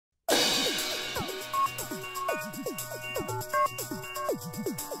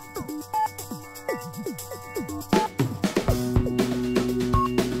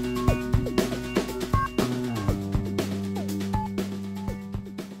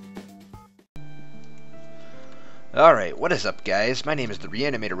Alright, what is up guys? My name is the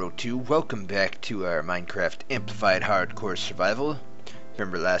Reanimator02. Welcome back to our Minecraft Amplified Hardcore Survival.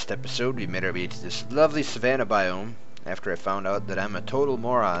 Remember last episode we made our way to this lovely savanna biome after I found out that I'm a total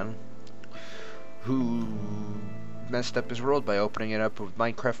moron who messed up his world by opening it up with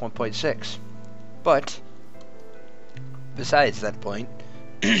Minecraft 1.6. But, besides that point,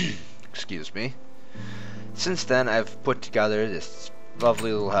 excuse me, since then I've put together this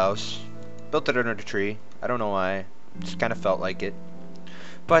lovely little house, built it under a tree. I don't know why, just kind of felt like it.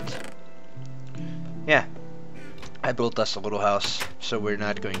 But, yeah, I built us a little house so we're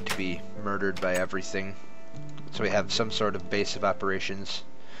not going to be murdered by everything. So we have some sort of base of operations.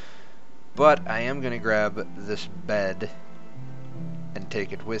 But I am going to grab this bed and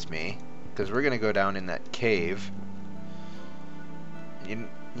take it with me, because we're going to go down in that cave.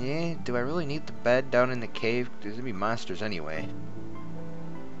 Yeah, do I really need the bed down in the cave? There's going to be monsters anyway.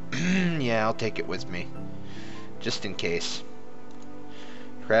 Yeah, I'll take it with me. Just in case.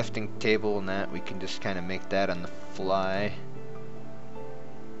 Crafting table and that, we can just kind of make that on the fly.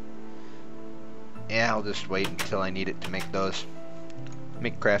 Yeah, I'll just wait until I need it to make those.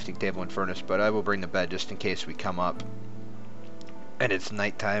 Make crafting table and furnace, but I will bring the bed just in case we come up and it's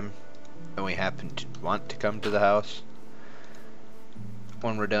nighttime and we happen to want to come to the house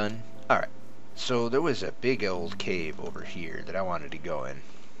when we're done. Alright, so there was a big old cave over here that I wanted to go in.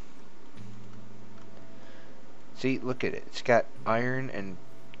 See, look at it. It's got iron and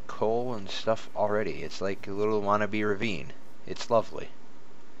coal and stuff already. It's like a little wannabe ravine. It's lovely.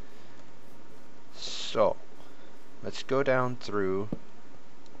 So, let's go down through.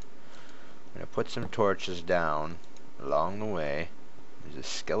 I'm going to put some torches down along the way. There's a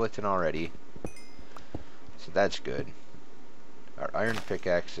skeleton already. So that's good. Our iron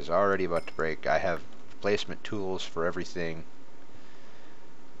pickaxe is already about to break. I have placement tools for everything.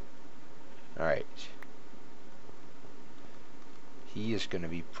 Alright. He is going to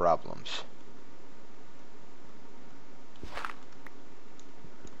be problems.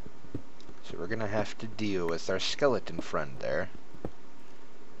 So we're going to have to deal with our skeleton friend there.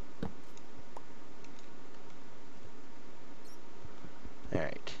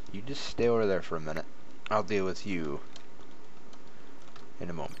 Alright, you just stay over there for a minute. I'll deal with you in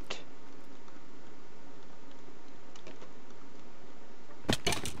a moment.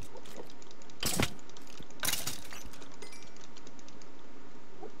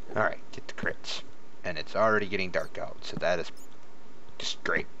 Alright, get the crits. And it's already getting dark out, so that is just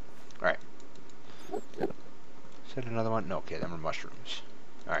great. Alright. Is that another one? No, okay, them are mushrooms.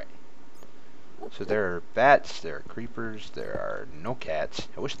 Alright. So there are bats, there are creepers, there are no cats.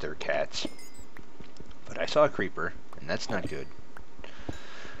 I wish there were cats. But I saw a creeper, and that's not good.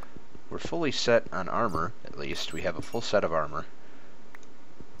 We're fully set on armor, at least. We have a full set of armor.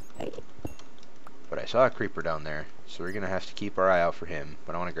 But I saw a creeper down there, so we're going to have to keep our eye out for him.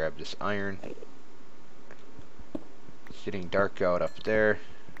 But I want to grab this iron. It's getting dark out up there.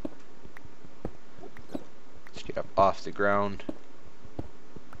 Let's get up off the ground.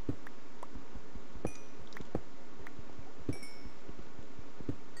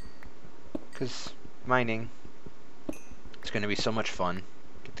 Because mining, it's going to be so much fun.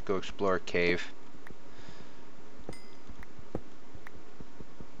 Get to go explore a cave.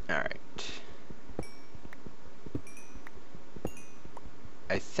 Alright.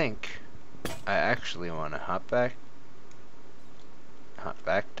 I think I actually want to hop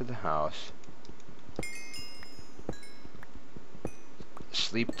back to the house,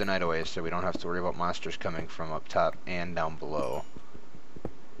 sleep the night away so we don't have to worry about monsters coming from up top and down below.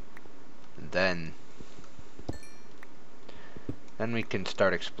 And then we can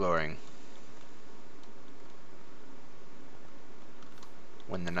start exploring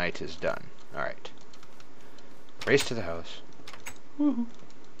when the night is done. Alright. Race to the house. Woohoo.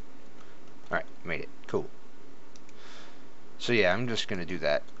 Alright, made it. Cool. So yeah, I'm just gonna do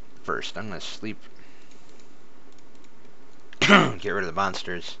that first. I'm gonna sleep. Get rid of the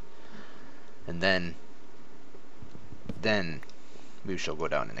monsters. And then we shall go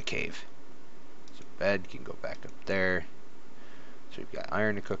down in the cave. So bed can go back up there. So we've got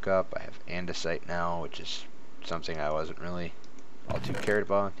iron to cook up. I have andesite now, which is something I wasn't really all too cared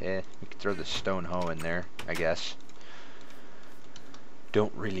about. Yeah, we could throw the stone hoe in there, I guess.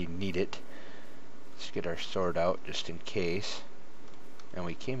 Don't really need it. Let's get our sword out just in case. And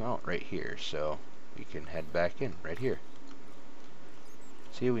we came out right here, so we can head back in right here.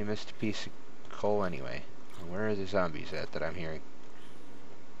 See, we missed a piece of coal anyway. Where are the zombies at that I'm hearing?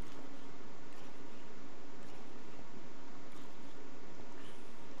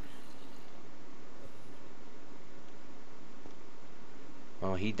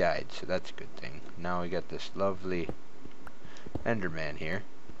 Well, he died, so that's a good thing. Now we got this lovely Enderman here.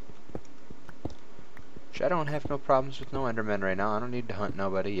 Which I don't have no problems with no Enderman right now. I don't need to hunt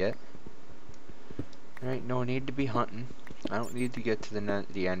nobody yet. There ain't no need to be hunting. I don't need to get to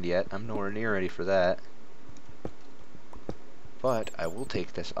the end yet. I'm nowhere near ready for that. But I will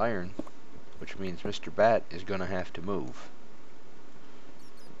take this iron, which means Mr. Bat is gonna have to move.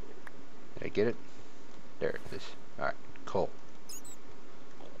 Did I get it? There it is. Alright, coal.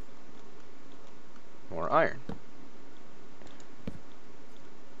 More iron.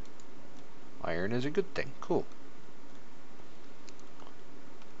 Iron is a good thing. Cool.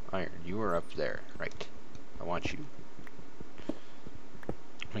 Iron, you are up there. Right. I want you.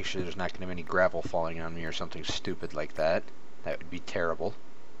 Make sure there's not going to be any gravel falling on me or something stupid like that. That would be terrible.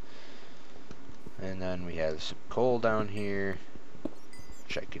 And then we have some coal down here,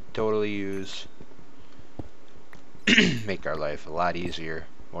 which I could totally use. Make our life a lot easier.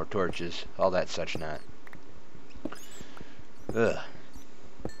 More torches, all that such not. Ugh.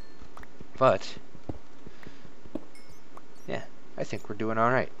 But, yeah, I think we're doing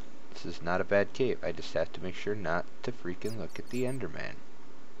alright. This is not a bad cave. I just have to make sure not to freaking look at the Enderman.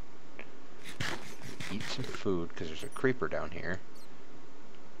 Eat some food, because there's a creeper down here.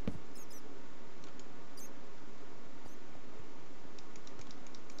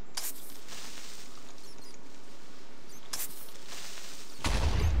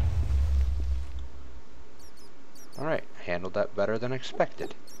 Alright, handled that better than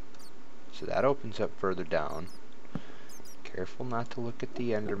expected. So that opens up further down. Careful not to look at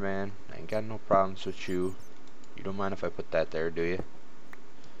the Enderman. I ain't got no problems with you. You don't mind if I put that there, do you?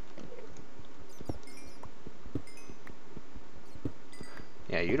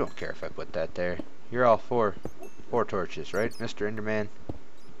 Yeah, you don't care if I put that there. You're all four torches, right, Mr. Enderman?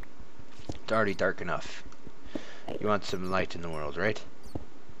 It's already dark enough. You want some light in the world, right?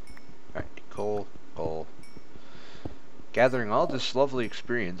 Alright, coal. Gathering all this lovely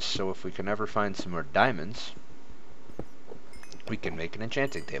experience, so if we can ever find some more diamonds, we can make an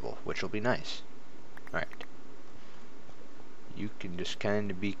enchanting table, which will be nice. Alright. You can just kind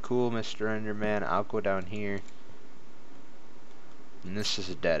of be cool, Mr. Enderman. I'll go down here. And this is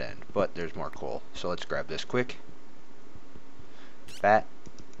a dead end, but there's more coal. So let's grab this quick. Bat,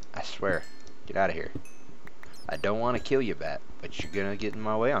 I swear, get out of here. I don't want to kill you, Bat, but you're gonna get in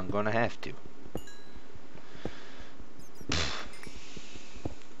my way. I'm gonna have to.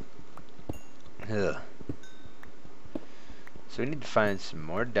 Ugh. So we need to find some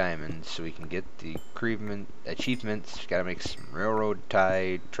more diamonds so we can get the achievements. Gotta make some railroad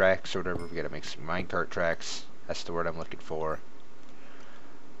tie tracks or whatever. We gotta make some minecart tracks. That's the word I'm looking for.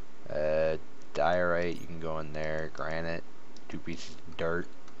 Diorite, you can go in there. Granite, 2 pieces of dirt.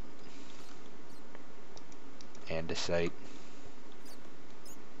 Andesite.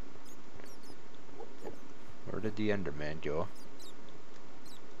 Where did the Enderman go?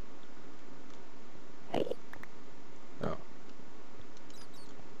 Oh.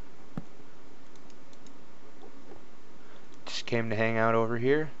 Just came to hang out over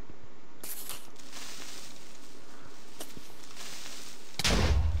here.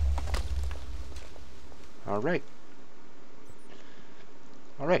 Alright.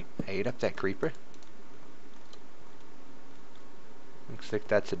 Alright, I ate up that creeper. Looks like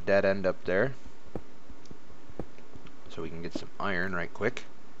that's a dead end up there. So we can get some iron right quick.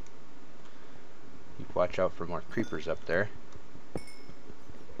 Watch out for more creepers up there.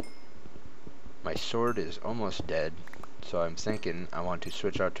 My sword is almost dead, so I'm thinking I want to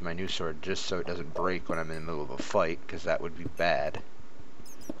switch out to my new sword just so it doesn't break when I'm in the middle of a fight, because that would be bad.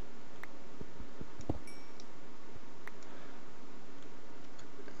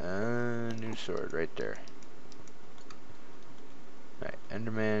 New sword right there. Alright,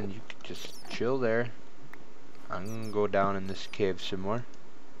 Enderman, you can just chill there. I'm gonna go down in this cave some more.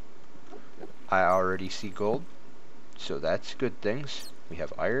 I already see gold, so that's good things. We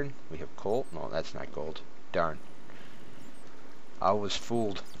have iron, we have coal. No, that's not gold. Darn. I was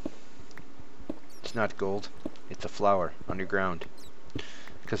fooled. It's not gold. It's a flower underground.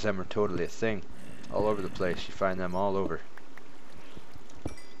 Because them are totally a thing. All over the place. You find them all over.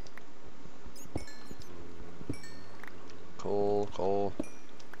 Coal.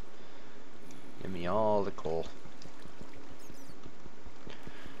 Give me all the coal.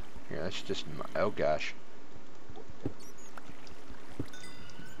 Here, let's just, oh gosh.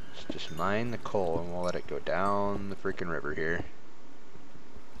 Let's just mine the coal and we'll let it go down the freaking river here.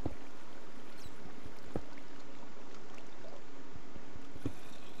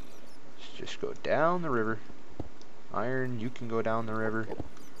 go down the river. Iron, you can go down the river.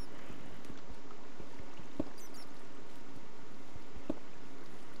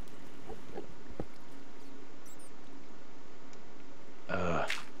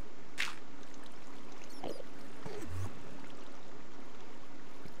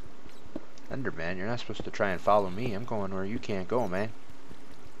 Enderman, you're not supposed to try and follow me. I'm going where you can't go, man.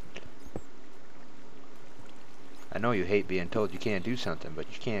 I know you hate being told you can't do something, but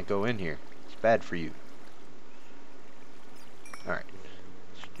you can't go in here. It's bad for you. Alright.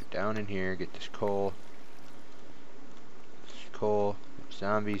 Let's get down in here, get this coal. This coal.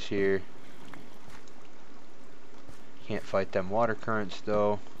 Zombies here. Can't fight them water currents,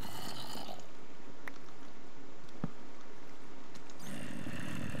 though.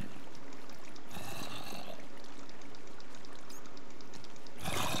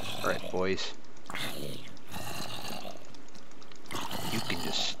 Alright, boys. You can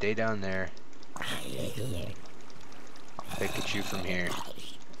just stay down there. I'll pick at you from here.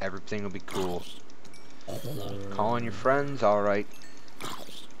 Everything will be cool. Calling your friends? Alright.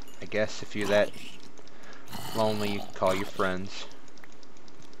 I guess if you're that lonely, you can call your friends.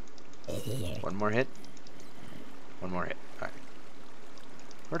 One more hit? One more hit. Alright.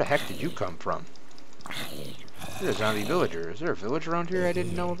 Where the heck did you come from? You're a zombie villager. Is there a village around here I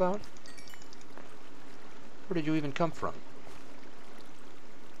didn't know about? Where did you even come from?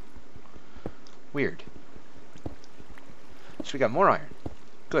 Weird. So we got more iron.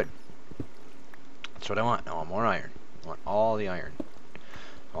 Good. That's what I want. I want more iron. I want all the iron.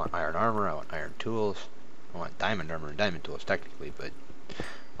 I want iron armor. I want iron tools. I want diamond armor and diamond tools, technically, but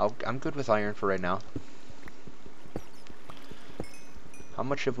I'm good with iron for right now. How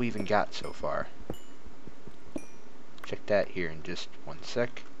much have we even got so far? Check that here in just 1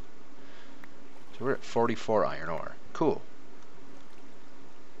 sec. So we're at 44 iron ore. Cool.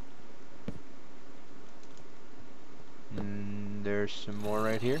 There's some more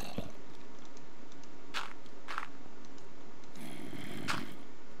right here.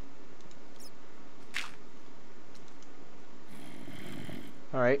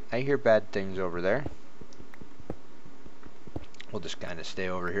 Alright, I hear bad things over there. We'll just kind of stay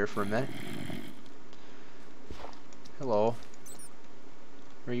over here for a minute. Hello.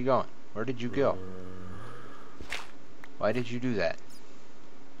 Where are you going? Where did you go? Why did you do that?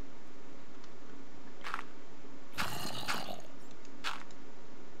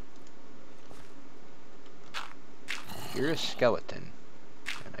 You're a skeleton,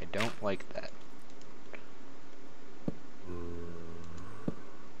 and I don't like that.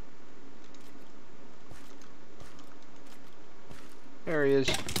 There he is.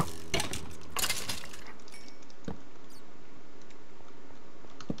 Let's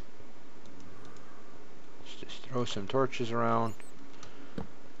just throw some torches around.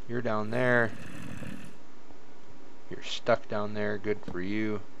 You're down there. You're stuck down there. Good for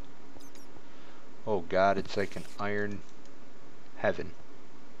you. Oh God, it's like an iron heaven.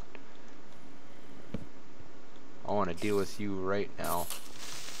 I want to deal with you right now.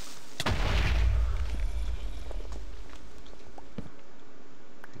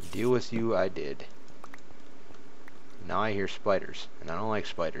 Deal with you I did. Now I hear spiders, and I don't like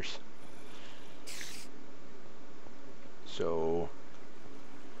spiders. So,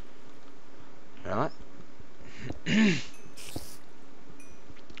 you know what?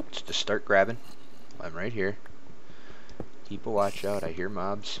 Let's just start grabbing. I'm right here. Keep a watch out. I hear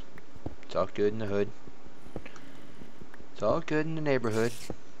mobs. It's all good in the hood. It's all good in the neighborhood.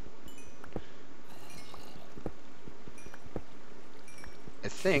 I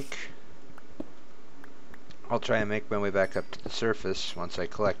think I'll try and make my way back up to the surface once I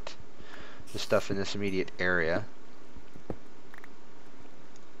collect the stuff in this immediate area.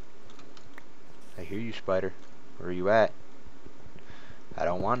 I hear you, spider. Where are you at? I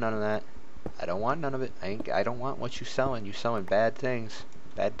don't want none of that. I don't want none of it. I don't want what you selling. You selling bad things.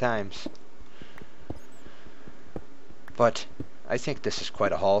 Bad times. But I think this is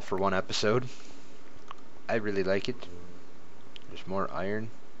quite a haul for one episode. I really like it. There's more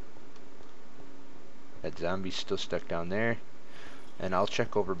iron. That zombie's still stuck down there. And I'll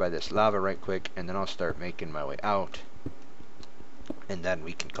check over by this lava right quick, and then I'll start making my way out. And then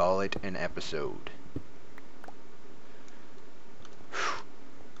we can call it an episode.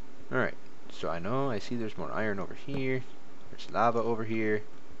 Alright, so I see there's more iron over here. There's lava over here.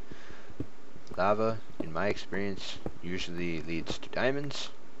 Lava, in my experience, usually leads to diamonds.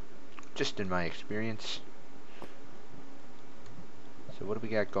 Just in my experience. So what do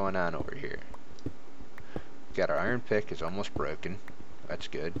we got going on over here? We got our iron pick, is almost broken. That's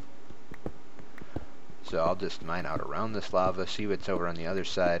good. So I'll just mine out around this lava, see what's over on the other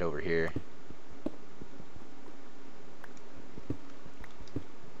side over here.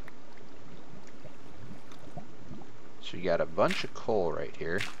 We got a bunch of coal right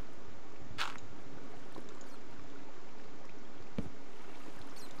here.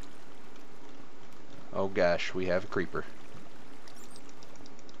 Oh gosh, we have a creeper.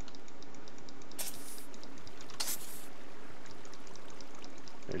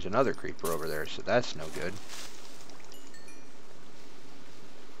 There's another creeper over there, so that's no good.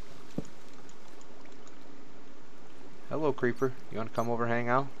 Hello, creeper. You want to come over and hang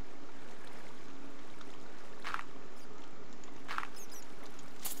out?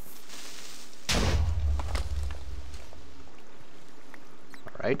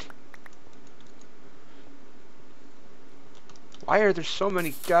 Alright. Why are there so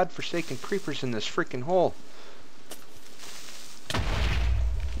many godforsaken creepers in this freaking hole?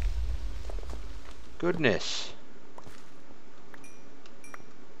 Goodness.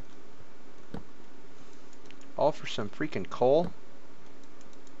 All for some freaking coal?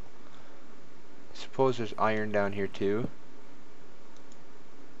 I suppose there's iron down here too.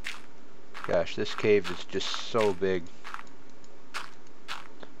 Gosh, this cave is just so big.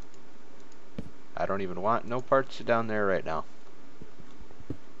 I don't even want no parts of down there right now.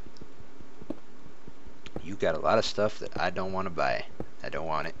 You got a lot of stuff that I don't want to buy. I don't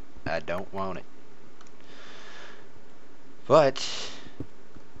want it. I don't want it. But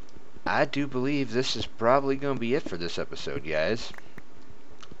I do believe this is probably going to be it for this episode, guys.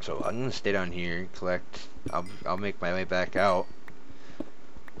 So I'm going to stay down here and collect. I'll make my way back out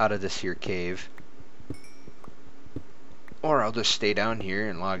of this here cave. Or I'll just stay down here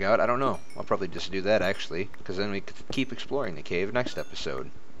and log out. I don't know. I'll probably just do that, actually, because then we could keep exploring the cave next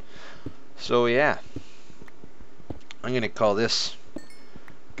episode. So yeah, I'm going to call this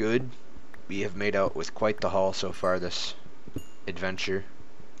good. We have made out with quite the haul so far this adventure.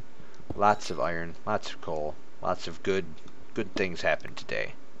 Lots of iron, lots of coal, lots of good things happened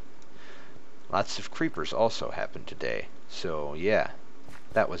today. Lots of creepers also happened today. So yeah,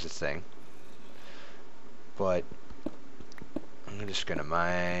 that was a thing. But I'm just gonna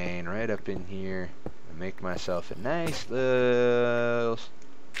mine right up in here and make myself a nice little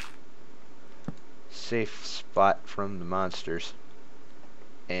safe spot from the monsters.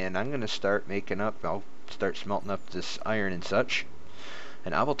 And I'm gonna start making up, I'll start smelting up this iron and such.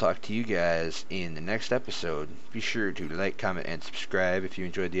 And I will talk to you guys in the next episode. Be sure to like, comment, and subscribe if you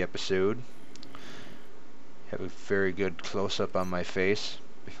enjoyed the episode. Have a very good close-up on my face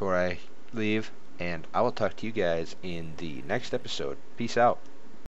before I leave. And I will talk to you guys in the next episode. Peace out.